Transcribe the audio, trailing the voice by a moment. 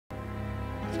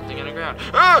Something on the ground.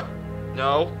 Ah!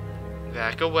 No.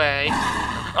 Back away.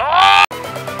 Ah!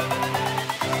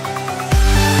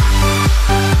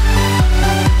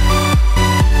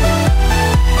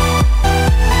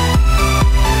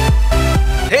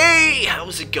 Hey,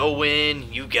 how's it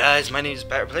going, you guys? My name is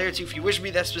PlayerTwo, if you wish to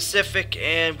be that specific,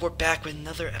 and we're back with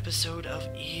another episode of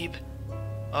Ebe.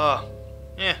 Oh,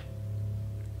 yeah.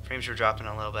 Frames were dropping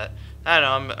a little bit. I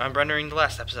don't know, I'm rendering the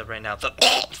last episode right now. The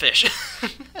fish.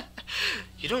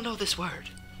 You don't know this word.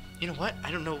 You know what?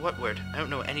 I don't know what word. I don't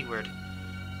know any word.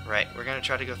 Right, we're gonna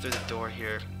try to go through the door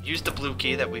here. Use the blue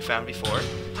key that we found before.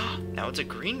 Now it's a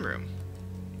green room.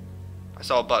 I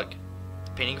saw a bug.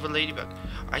 Painting of a ladybug.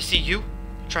 I see you.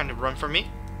 Trying to run from me?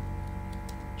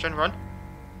 Trying to run?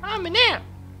 I'm an ant.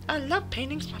 I love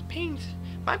paintings.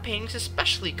 My paintings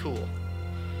especially cool.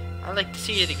 I'd like to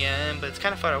see it again, but it's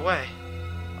kind of far away.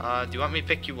 Do you want me to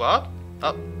pick you up?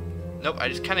 Oh, nope. I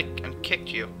just kind of kicked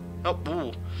you. Oh,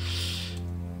 ooh.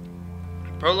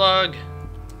 Prologue.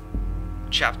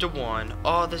 Chapter 1.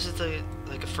 Oh, this is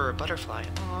like a fur butterfly.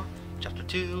 Oh, Chapter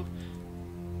 2.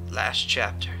 Last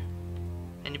chapter.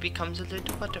 And it becomes a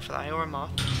little butterfly or a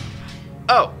moth.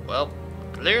 Oh, well,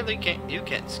 clearly you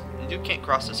can't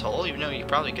cross this hole, even though you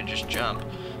probably could just jump.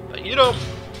 But you know,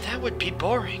 that would be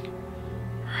boring.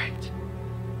 Right.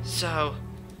 So,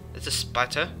 it's a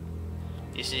spider.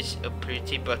 This is a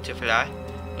pretty butterfly,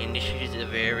 and this is a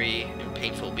very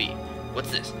painful bee.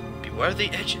 What's this? Beware the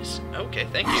edges. Okay,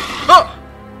 thank you. Oh!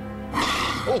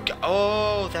 Oh, God.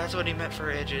 Oh, that's what he meant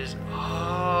for edges.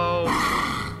 Oh.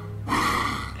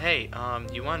 Hey,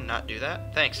 you want to not do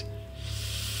that? Thanks.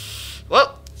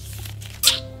 Well,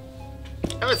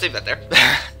 I'm gonna save that there,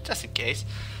 just in case.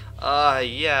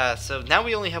 Yeah, so now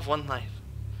we only have one life.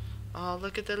 Oh,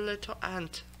 look at the little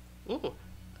ant. Ooh.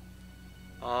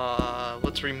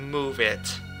 Let's remove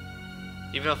it.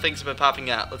 Even though things have been popping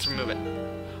out, let's remove it.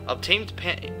 Obtained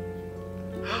paint.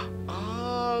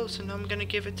 Oh, so now I'm gonna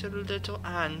give it to the little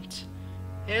ant.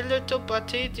 Hey, little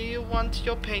buddy, do you want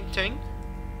your painting?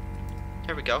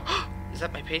 There we go. Is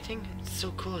that my painting? It's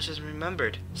so cool, it's just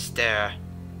remembered. Stare.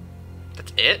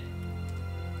 That's it?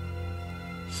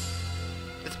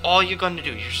 That's all you're gonna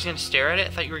do? You're just gonna stare at it? I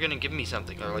thought you were gonna give me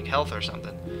something, or like health or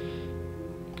something.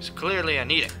 Because clearly I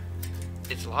need it.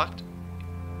 It's locked?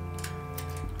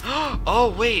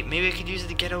 Oh wait, maybe I could use it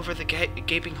to get over the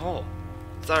gaping hole.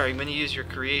 Sorry, I'm gonna use your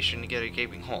creation to get a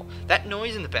gaping hole. That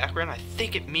noise in the background, I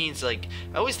think it means like,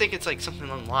 I always think it's like something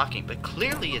unlocking, but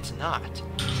clearly it's not.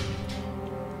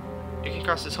 You can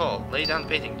cross this hole. Lay down the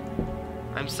painting.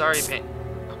 I'm sorry,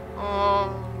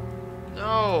 Oh,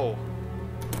 no.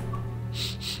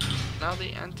 Now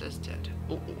the ant is dead.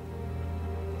 Ooh.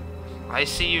 I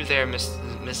see you there,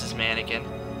 Mrs. Mannequin.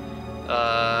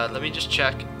 Let me just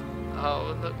check.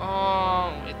 Oh, look.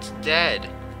 Oh, it's dead.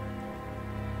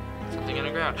 Something on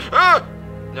the ground. Ah!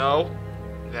 No.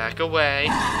 Back away.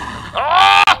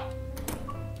 Ah!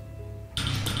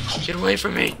 Get away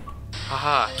from me.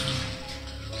 Haha.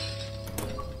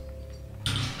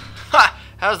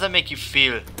 How does that make you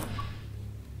feel?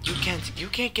 You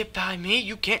can't get by me.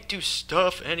 You can't do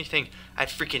stuff, anything. I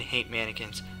freaking hate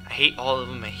mannequins. I hate all of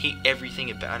them. I hate everything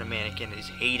about a mannequin. I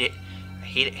just hate it. I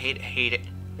hate it, hate it, hate it.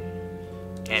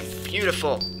 And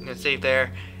beautiful. I'm gonna save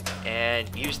there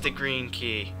and use the green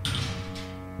key.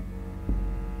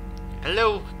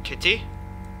 Hello, kitty.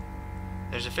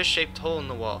 There's a fish-shaped hole in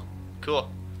the wall. Cool.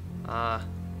 I'm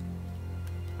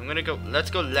gonna go. Let's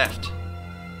go left.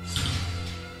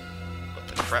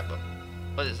 Crap.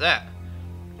 What is that?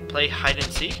 Play hide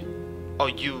and seek? Oh,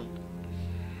 you.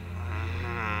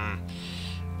 I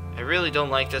really don't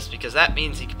like this because that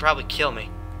means he could probably kill me.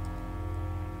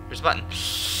 There's a button.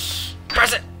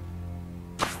 Press it!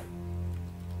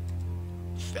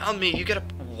 Found me. You gotta.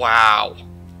 Wow.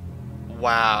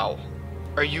 Wow.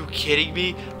 Are you kidding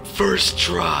me? First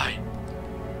try.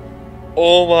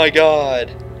 Oh my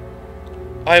god.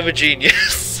 I'm a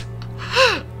genius.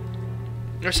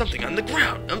 There's something on the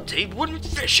ground. Untamed wooden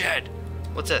fish head.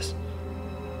 What's this?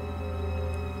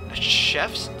 A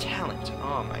chef's talent.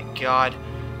 Oh my god.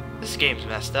 This game's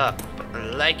messed up, but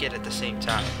I like it at the same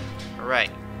time.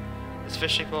 Alright. This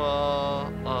fish shape will...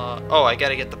 oh, I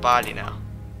gotta get the body now.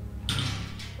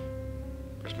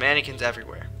 There's mannequins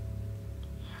everywhere.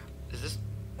 Is this...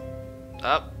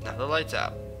 Oh, now the light's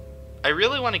out. I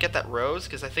really want to get that rose,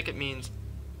 because I think it means...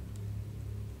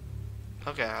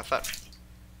 Okay, I thought...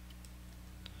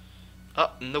 Oh,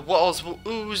 and the walls will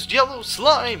ooze yellow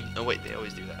slime! Oh wait, they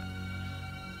always do that.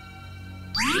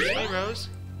 Here's my rose.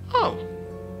 Oh.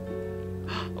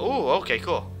 Oh, okay,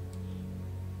 cool.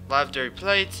 Live dirty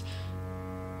plates.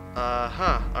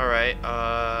 Alright,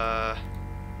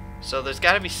 so there's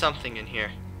gotta be something in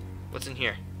here. What's in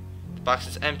here? The box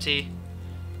is empty.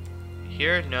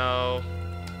 Here, no.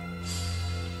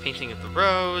 Painting of the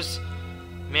rose.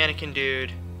 Mannequin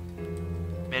dude.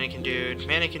 Mannequin dude.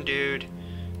 Mannequin dude.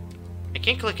 I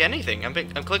can't click anything. I'm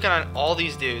clicking on all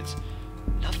these dudes.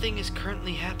 Nothing is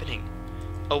currently happening.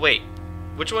 Oh wait,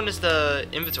 which one is the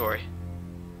inventory?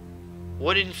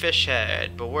 Wooden fish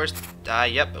head, but where's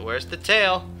but where's the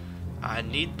tail? I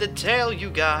need the tail, you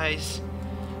guys.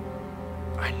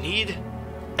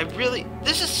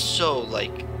 This is so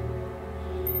like,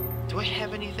 do I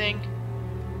have anything?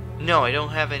 No, I don't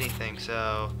have anything,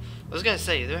 so I was gonna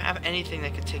say, do I have anything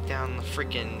that could take down the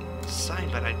freaking sign,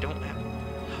 but I don't have.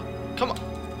 Come on.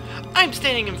 I'm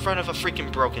standing in front of a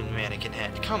freaking broken mannequin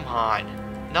head. Come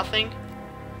on. Nothing?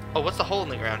 Oh, what's the hole in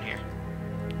the ground here?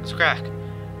 It's a crack.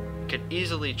 Could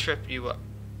easily trip you up.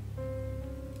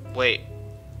 Wait.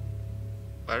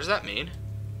 What does that mean?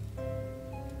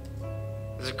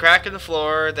 There's a crack in the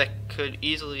floor that could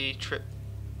easily trip.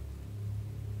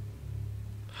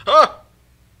 Ah!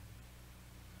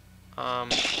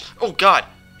 Oh god!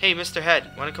 Hey, Mr.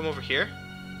 Head, wanna come over here?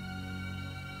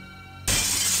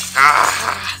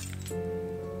 Ah!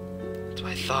 That's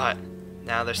what I thought.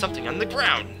 Now there's something on the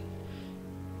ground.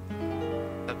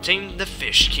 Obtain the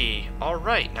fish key.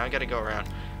 Alright, now I gotta go around.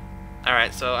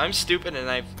 Alright, so I'm stupid and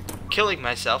I'm killing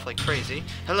myself like crazy.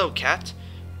 Hello, cat.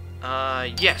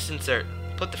 Yes, insert.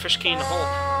 Put the fish key in the hole.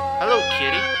 Hello,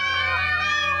 kitty.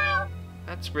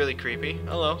 That's really creepy.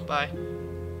 Hello, bye.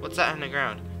 What's that on the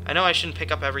ground? I know I shouldn't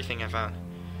pick up everything I found.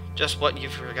 Just what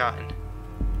you've forgotten.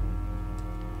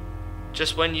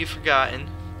 Just when you've forgotten.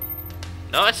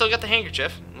 No, I still got the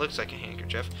handkerchief. Looks like a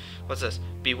handkerchief. What's this?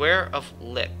 Beware of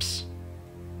lips.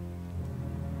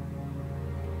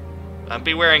 I'm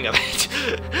bewaring of it.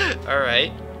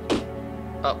 Alright.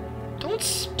 Oh, don't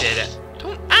spit it.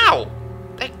 Don't. Ow!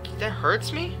 That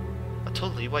hurts me? A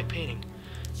totally white painting.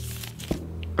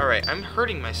 Alright, I'm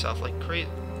hurting myself like crazy.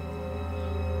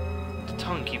 The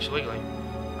tongue keeps wiggling.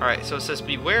 Alright, so it says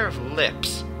beware of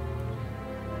lips.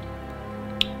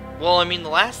 Well, I mean, the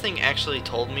last thing actually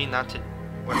told me not to.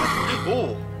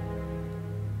 Ooh!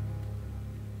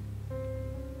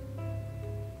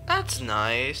 That's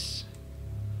nice.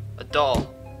 A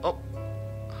doll. Oh.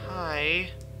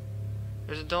 Hi.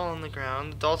 There's a doll on the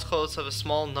ground. The doll's clothes have a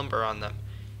small number on them.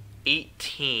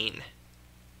 18.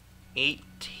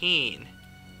 18.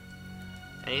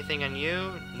 Anything on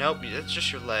you? Nope, that's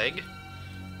just your leg.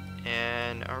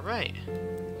 And, alright.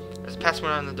 There's a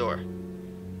password on the door.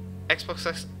 Xbox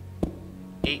X.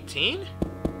 18?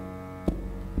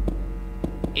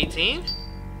 18?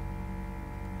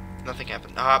 Nothing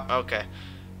happened. Ah, okay.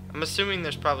 I'm assuming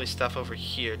there's probably stuff over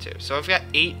here too. So I've got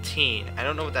 18. I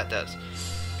don't know what that does.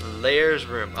 Layers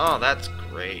room. Oh, that's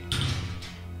great.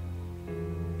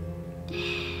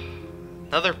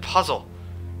 Another puzzle.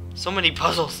 So many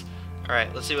puzzles.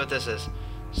 Alright, let's see what this is.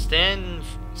 Stand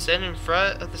in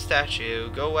front of the statue.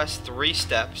 Go west 3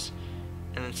 steps.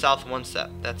 And then south 1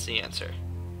 step. That's the answer.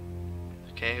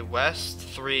 Okay, west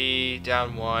 3,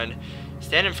 down 1.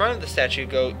 Stand in front of the statue,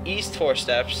 go east 4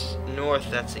 steps,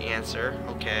 north, that's the answer.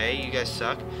 Okay, you guys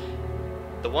suck.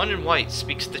 The one in white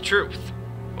speaks the truth.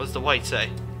 What does the white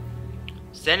say?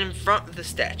 Stand in front of the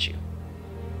statue.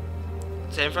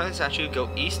 Stand in front of the statue, go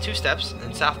east 2 steps, and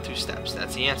then south 2 steps.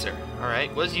 That's the answer.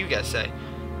 Alright, what does you guys say?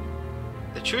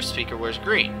 The truth speaker wears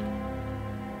green.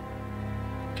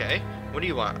 Okay, what do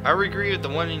you want? I agree with the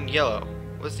one in yellow.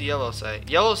 What does the yellow say?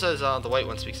 Yellow says the white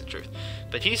one speaks the truth.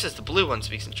 But he says the blue one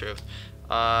speaks the truth.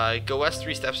 Go west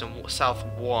 3 steps and south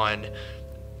 1.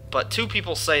 But 2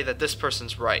 people say that this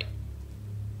person's right.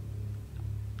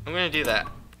 I'm going to do that.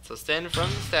 So stand in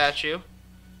front of the statue.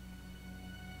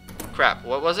 Crap,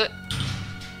 what was it?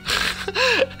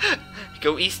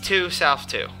 Go east 2, south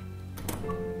 2.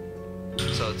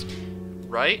 So it's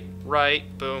right,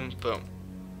 right, boom, boom.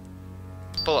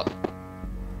 Pull up.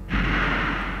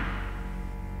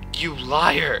 You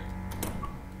liar!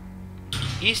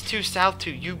 East 2, south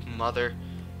 2, you mother.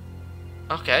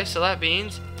 Okay, so that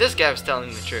means this guy was telling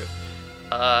the truth.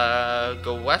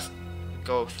 Go west,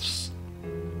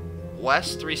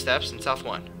 west 3 steps and south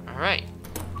 1. Alright.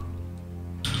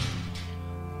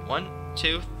 1,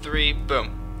 2, 3,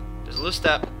 boom. There's a loose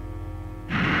step.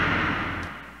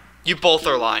 You both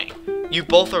are lying. You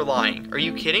both are lying. Are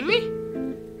you kidding me?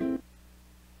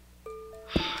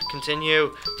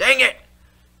 Continue. Dang it!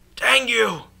 Dang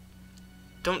you!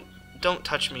 Don't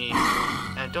touch me.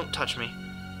 Don't touch me.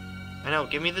 I know,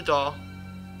 give me the doll.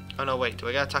 Oh no, wait, do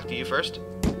I gotta talk to you first?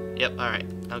 Yep, alright.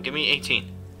 Now give me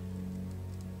 18.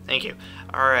 Thank you.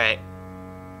 Alright.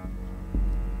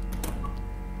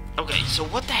 Okay, so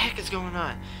what the heck is going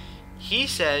on? He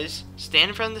says, stand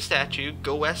in front of the statue,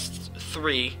 go west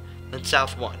 3, then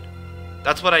south 1.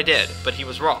 That's what I did, but he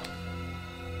was wrong.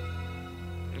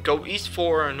 Go east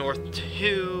 4 or north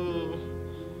 2.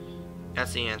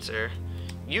 That's the answer.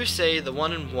 You say the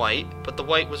one in white, but the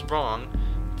white was wrong.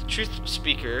 The truth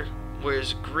speaker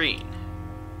wears green.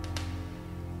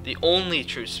 The only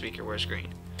truth speaker wears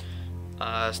green.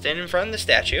 Stand in front of the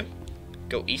statue,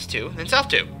 go east 2, then south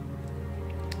 2.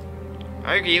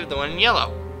 I agree with the one in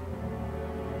yellow.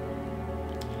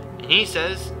 And he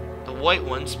says the white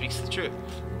one speaks the truth.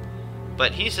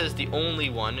 But he says the only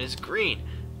one is green.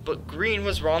 But green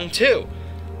was wrong too.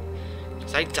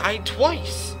 Because I died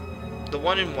twice. The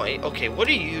one in white. Okay, what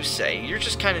do you say? You're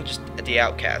just kind of just the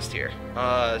outcast here.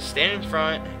 Stand in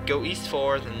front, go east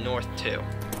 4, then north 2.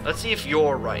 Let's see if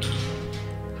you're right.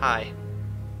 Hi.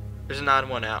 There's an odd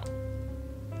one out.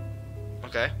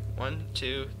 Okay. 1,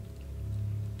 2.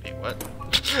 Wait, what?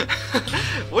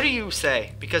 What do you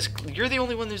say? Because you're the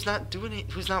only one who's not doing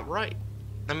it, who's not right.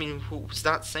 I mean, who's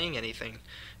not saying anything.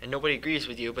 And nobody agrees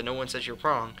with you, but no one says you're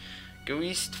wrong. Go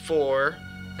east 4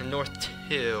 and north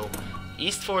 2.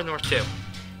 East 4, north 2.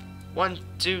 1,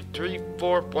 2, 3,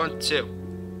 4, 1, 2.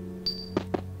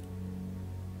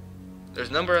 There's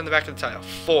a number on the back of the tile.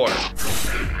 4.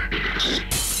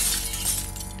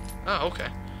 Oh, okay.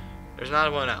 There's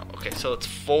not one out. Okay, so it's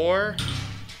 4.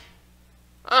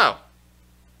 Oh.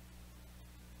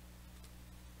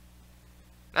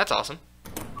 That's awesome.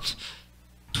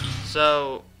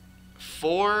 So,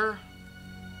 4,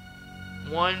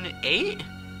 1, 8?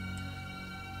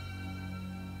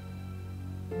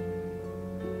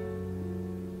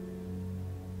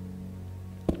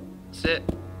 That's it.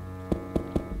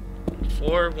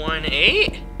 4, 1,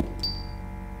 8?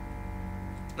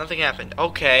 Nothing happened.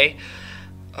 Okay.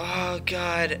 Oh,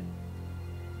 God.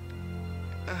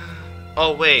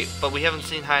 Oh, wait. But we haven't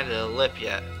seen hi to Lip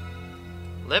yet.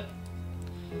 Lip?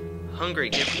 Hungry.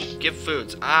 Give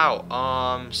foods.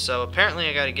 Ow. So apparently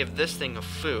I gotta give this thing a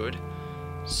food.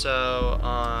 So,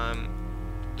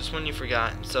 just one you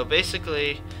forgot. So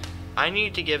basically, I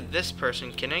need to give this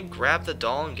person, can I grab the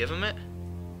doll and give him it?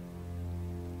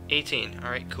 18.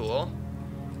 Alright, cool.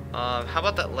 How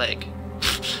about that leg?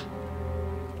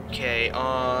 Okay,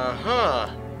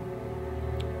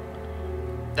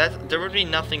 there would be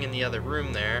nothing in the other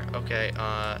room there. Okay,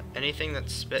 anything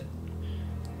that's spit?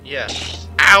 Yeah.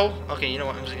 Ow! Okay, you know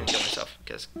what? I'm just gonna kill myself,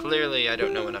 because clearly I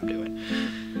don't know what I'm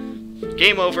doing.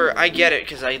 Game over. I get it,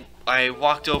 because I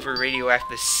walked over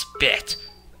radioactive spit.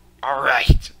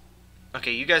 Alright.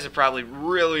 Okay, you guys are probably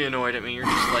really annoyed at me. You're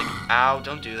just like, ow,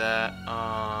 don't do that.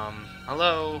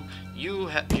 Hello? You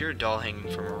have your doll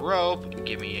hanging from a rope.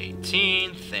 Give me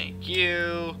 18. Thank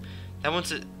you. That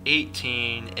one's at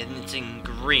 18, and it's in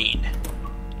green.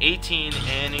 18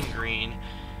 and in green.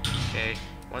 Okay.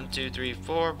 1, 2, 3,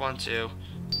 4. 1, 2.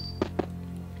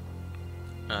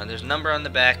 There's a number on the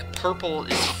back. Purple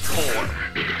is 4.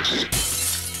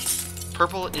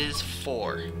 Purple is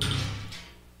 4.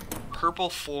 Purple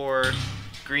 4,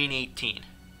 green 18.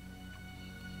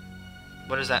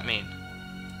 What does that mean?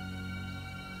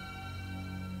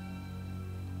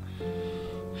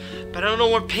 But I don't know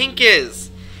what pink is.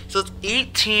 So it's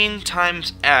 18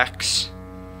 times X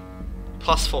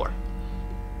plus 4.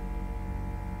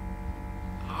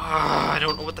 I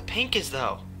don't know what the pink is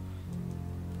though.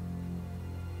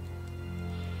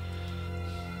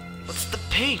 What's the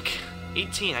pink?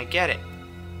 18, I get it.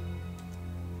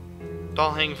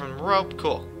 Doll hanging from the rope,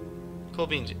 cool. Cool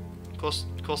beans.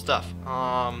 Cool stuff.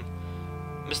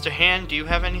 Mr. Hand, do you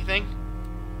have anything?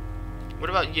 What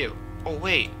about you? Oh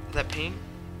wait, is that pink?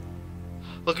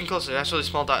 Looking closer, that's a really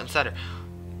small dot in the center.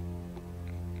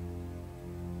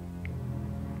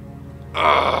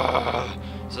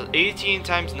 So 18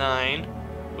 times 9,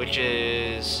 which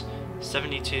is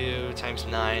 72 times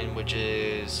 9, which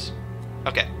is...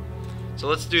 Okay, so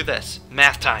let's do this.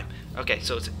 Math time. Okay,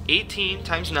 so it's 18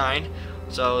 times 9,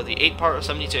 so the 8 part was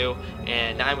 72,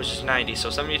 and 9 was just 90,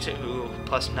 so 72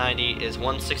 plus 90 is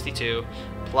 162,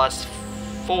 plus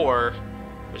 4,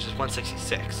 which is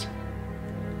 166.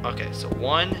 Okay, so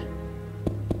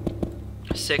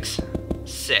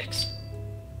 166.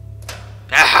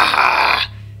 Ah!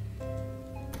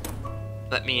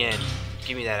 Let me in.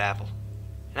 Give me that apple.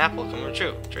 An apple, come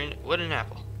true. What an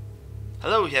apple.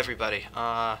 Hello, everybody.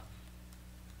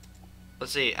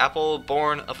 Let's see. Apple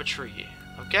born of a tree.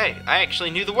 Okay, I actually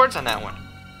knew the words on that one.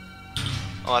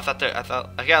 Oh, I thought I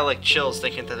got like chills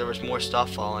thinking that there was more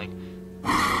stuff falling.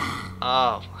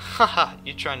 Oh, haha!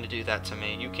 You trying to do that to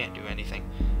me? You can't do anything.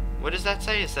 What does that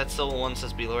say? Is that still the one that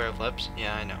says beware of lips?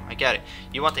 Yeah, I know. I get it.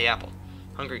 You want the apple.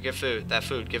 Hungry, give food. That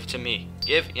food, give it to me.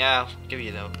 Yeah, I'll give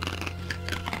you though.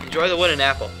 Enjoy the wooden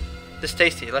apple. This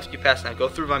tasty. Left you past now. Go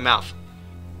through my mouth.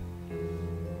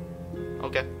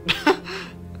 Okay.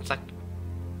 That's like.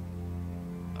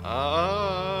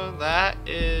 Oh, that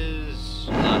is.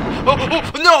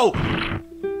 Oh, no!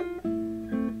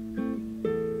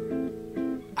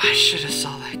 I should have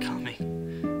saw that coming.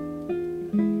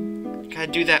 Gotta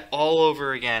do that all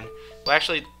over again. Well,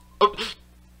 actually. Oh.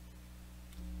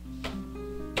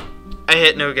 I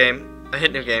hit no game.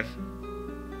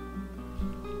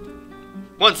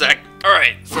 One sec.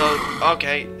 Alright, so,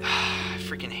 okay. I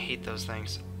freaking hate those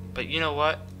things. But you know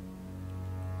what?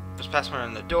 Just pass one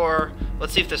on the door.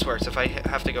 Let's see if this works. If I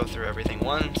have to go through everything.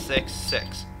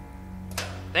 166.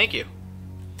 Thank you.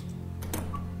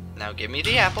 Now give me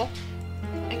the apple.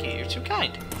 Thank you. You're too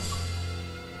kind.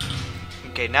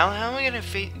 Okay, now how am I gonna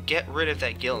get rid of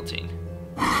that guillotine?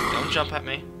 Don't jump at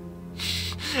me.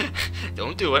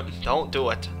 Don't do it. Don't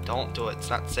do it. Don't do it. It's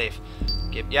not safe.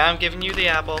 Yeah, I'm giving you the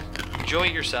apple. Enjoy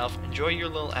yourself. Enjoy your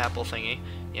little apple thingy.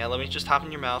 Yeah, let me just hop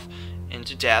in your mouth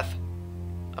into death.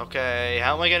 Okay,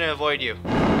 how am I gonna avoid you?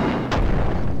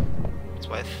 That's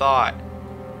what I thought.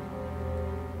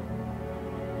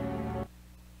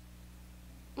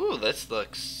 Ooh, this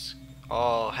looks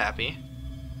all happy.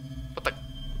 What the?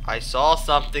 I saw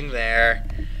something there.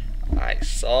 I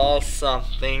saw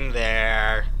something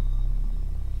there.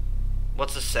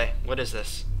 What's this say? What is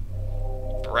this?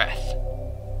 Breath.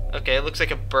 Okay, it looks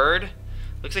like a bird.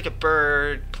 Looks like a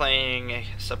bird playing a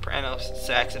soprano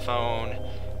saxophone,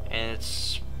 and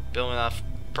it's spilling off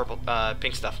purple,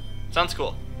 pink stuff. Sounds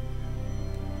cool.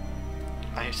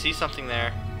 I see something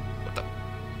there.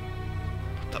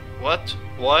 What?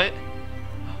 What?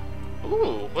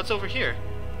 Ooh, what's over here?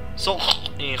 So,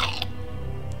 I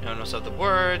don't know some of the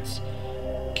words.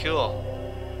 Cool.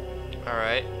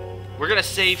 Alright. We're gonna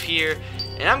save here,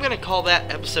 and I'm gonna call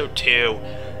that episode 2.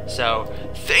 So,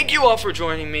 thank you all for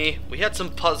joining me. We had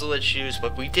some puzzle issues,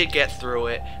 but we did get through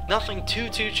it. Nothing too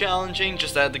challenging,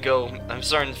 just had to go. I'm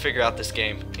starting to figure out this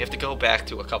game. You have to go back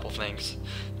to a couple things.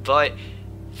 But,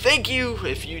 thank you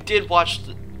if you did watch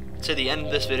to the end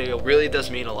of this video. It really does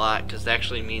mean a lot, because it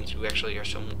actually means you actually are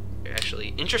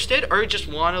actually interested, or just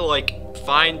want to like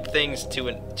find things to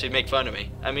make fun of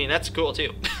me. I mean, that's cool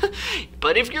too.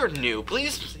 But if you're new,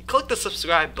 please click the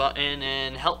subscribe button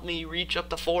and help me reach up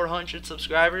to 400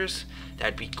 subscribers.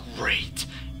 That'd be great.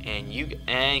 And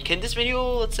can this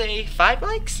video, let's say, 5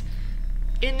 likes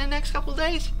in the next couple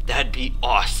days? That'd be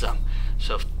awesome.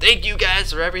 So thank you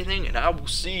guys for everything, and I will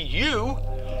see you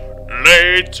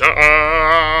later.